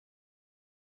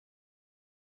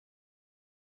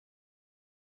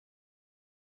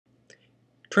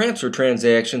Transfer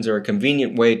transactions are a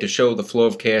convenient way to show the flow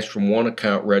of cash from one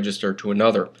account register to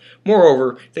another.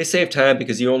 Moreover, they save time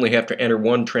because you only have to enter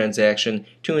one transaction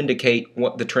to indicate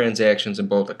what the transactions in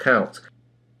both accounts.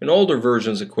 In older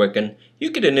versions of Quicken, you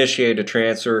could initiate a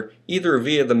transfer either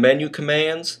via the menu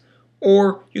commands,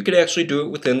 or you could actually do it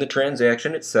within the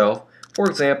transaction itself. For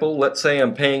example, let's say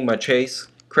I'm paying my Chase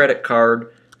credit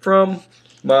card from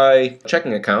my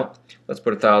checking account. Let's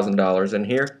put $1,000 in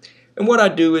here. And what I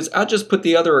do is I just put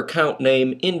the other account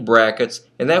name in brackets,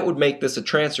 and that would make this a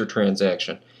transfer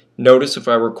transaction. Notice if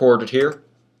I record it here,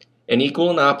 an equal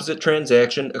and opposite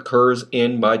transaction occurs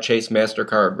in my Chase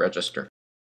MasterCard register.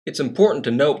 It's important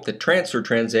to note that transfer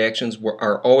transactions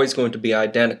are always going to be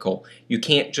identical. You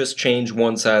can't just change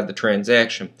one side of the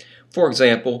transaction. For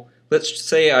example, let's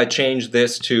say I change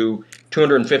this to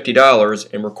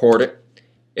 $250 and record it.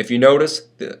 If you notice,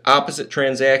 the opposite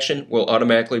transaction will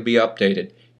automatically be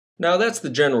updated. Now that's the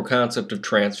general concept of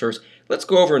transfers. Let's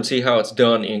go over and see how it's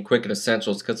done in Quicken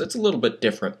Essentials because it's a little bit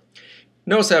different.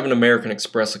 Notice I have an American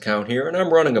Express account here and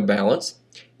I'm running a balance,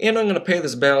 and I'm going to pay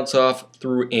this balance off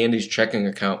through Andy's checking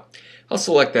account. I'll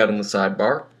select that in the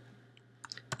sidebar,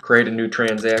 create a new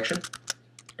transaction,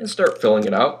 and start filling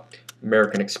it out.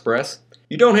 American Express.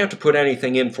 You don't have to put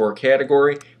anything in for a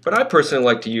category, but I personally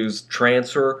like to use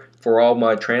transfer for all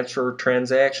my transfer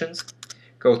transactions.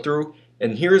 Go through,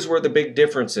 and here's where the big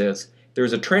difference is.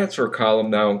 There's a transfer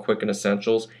column now in Quicken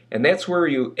Essentials, and that's where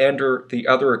you enter the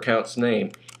other account's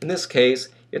name. In this case,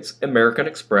 it's American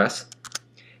Express,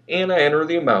 and I enter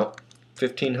the amount,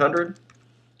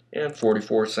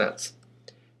 $1,544.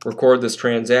 Record this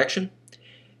transaction,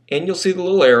 and you'll see the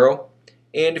little arrow,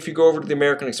 and if you go over to the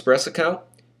American Express account,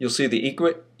 you'll see the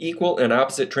equal and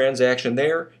opposite transaction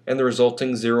there, and the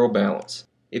resulting zero balance.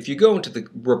 If you go into the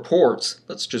reports,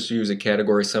 let's just use a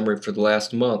category summary for the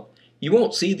last month, you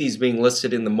won't see these being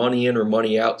listed in the money in or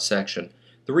money out section.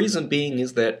 The reason being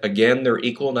is that, again, they're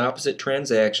equal and opposite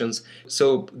transactions,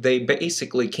 so they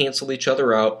basically cancel each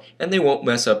other out and they won't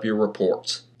mess up your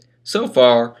reports. So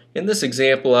far, in this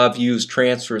example, I've used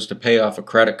transfers to pay off a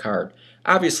credit card.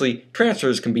 Obviously,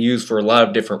 transfers can be used for a lot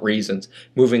of different reasons.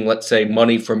 Moving, let's say,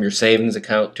 money from your savings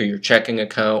account to your checking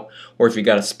account, or if you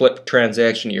got a split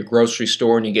transaction at your grocery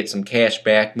store and you get some cash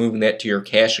back, moving that to your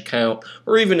cash account,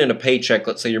 or even in a paycheck,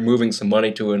 let's say you're moving some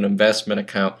money to an investment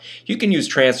account. You can use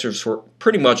transfers for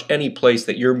pretty much any place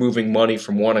that you're moving money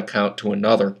from one account to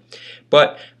another.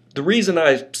 But the reason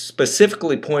I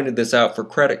specifically pointed this out for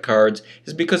credit cards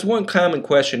is because one common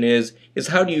question is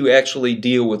how do you actually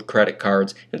deal with credit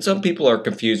cards? And some people are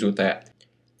confused with that.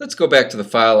 Let's go back to the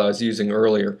file I was using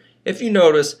earlier. If you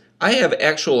notice, I have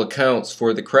actual accounts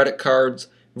for the credit cards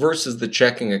versus the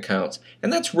checking accounts.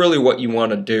 And that's really what you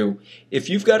want to do. If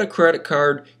you've got a credit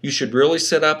card, you should really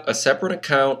set up a separate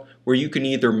account where you can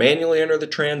either manually enter the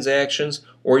transactions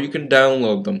or you can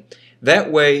download them.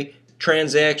 That way,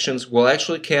 transactions will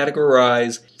actually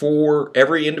categorize for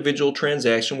every individual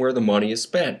transaction where the money is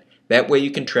spent. That way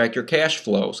you can track your cash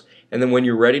flows. And then when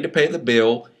you're ready to pay the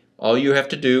bill, all you have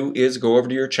to do is go over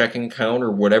to your checking account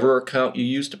or whatever account you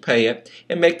use to pay it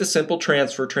and make the simple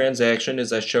transfer transaction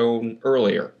as I showed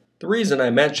earlier. The reason I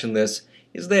mention this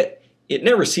is that it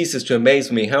never ceases to amaze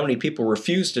me how many people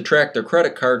refuse to track their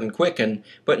credit card in Quicken,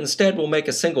 but instead will make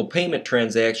a single payment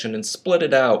transaction and split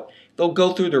it out. They'll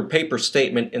go through their paper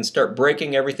statement and start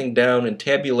breaking everything down and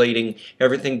tabulating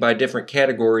everything by different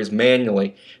categories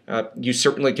manually. You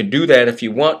certainly can do that if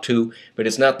you want to, but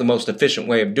it's not the most efficient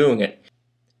way of doing it.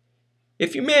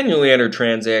 If you manually enter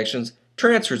transactions,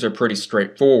 transfers are pretty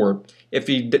straightforward. If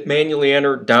you manually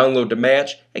enter download to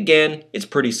match, again, it's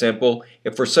pretty simple.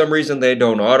 If for some reason they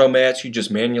don't auto-match, you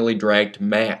just manually drag to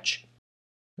match.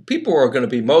 The people who are going to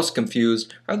be most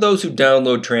confused are those who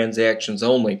download transactions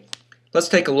only. Let's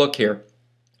take a look here.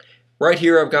 Right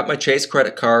here I've got my Chase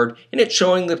credit card and it's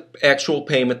showing the actual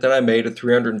payment that I made of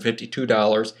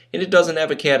 $352 and it doesn't have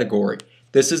a category.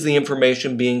 This is the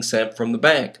information being sent from the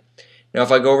bank. Now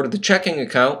if I go over to the checking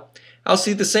account, I'll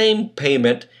see the same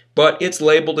payment, but it's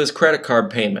labeled as credit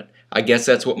card payment. I guess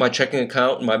that's what my checking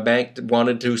account and my bank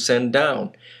wanted to send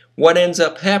down. What ends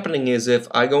up happening is if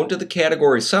I go into the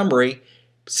category summary,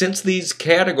 since these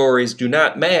categories do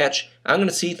not match, I'm going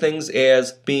to see things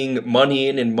as being money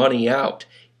in and money out.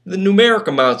 The numeric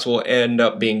amounts will end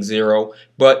up being zero,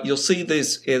 but you'll see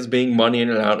this as being money in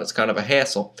and out. It's kind of a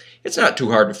hassle. It's not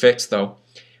too hard to fix though.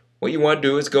 What you want to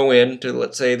do is go into,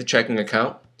 let's say, the checking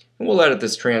account, and we'll edit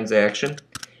this transaction.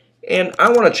 And I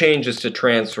want to change this to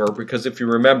transfer because if you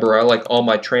remember, I like all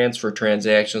my transfer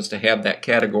transactions to have that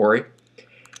category.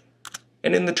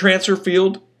 And in the transfer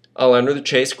field, I'll enter the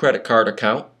Chase credit card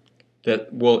account.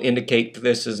 That will indicate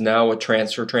this is now a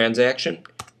transfer transaction.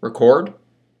 record.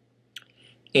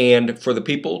 And for the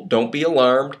people, don't be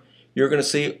alarmed. You're going to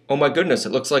see, oh my goodness,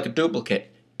 it looks like a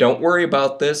duplicate. Don't worry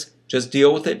about this. Just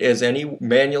deal with it as any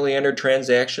manually entered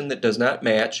transaction that does not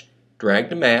match. Drag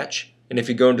to match. And if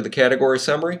you go into the category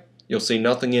summary, you'll see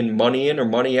nothing in money in or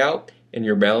money out, and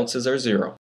your balances are zero.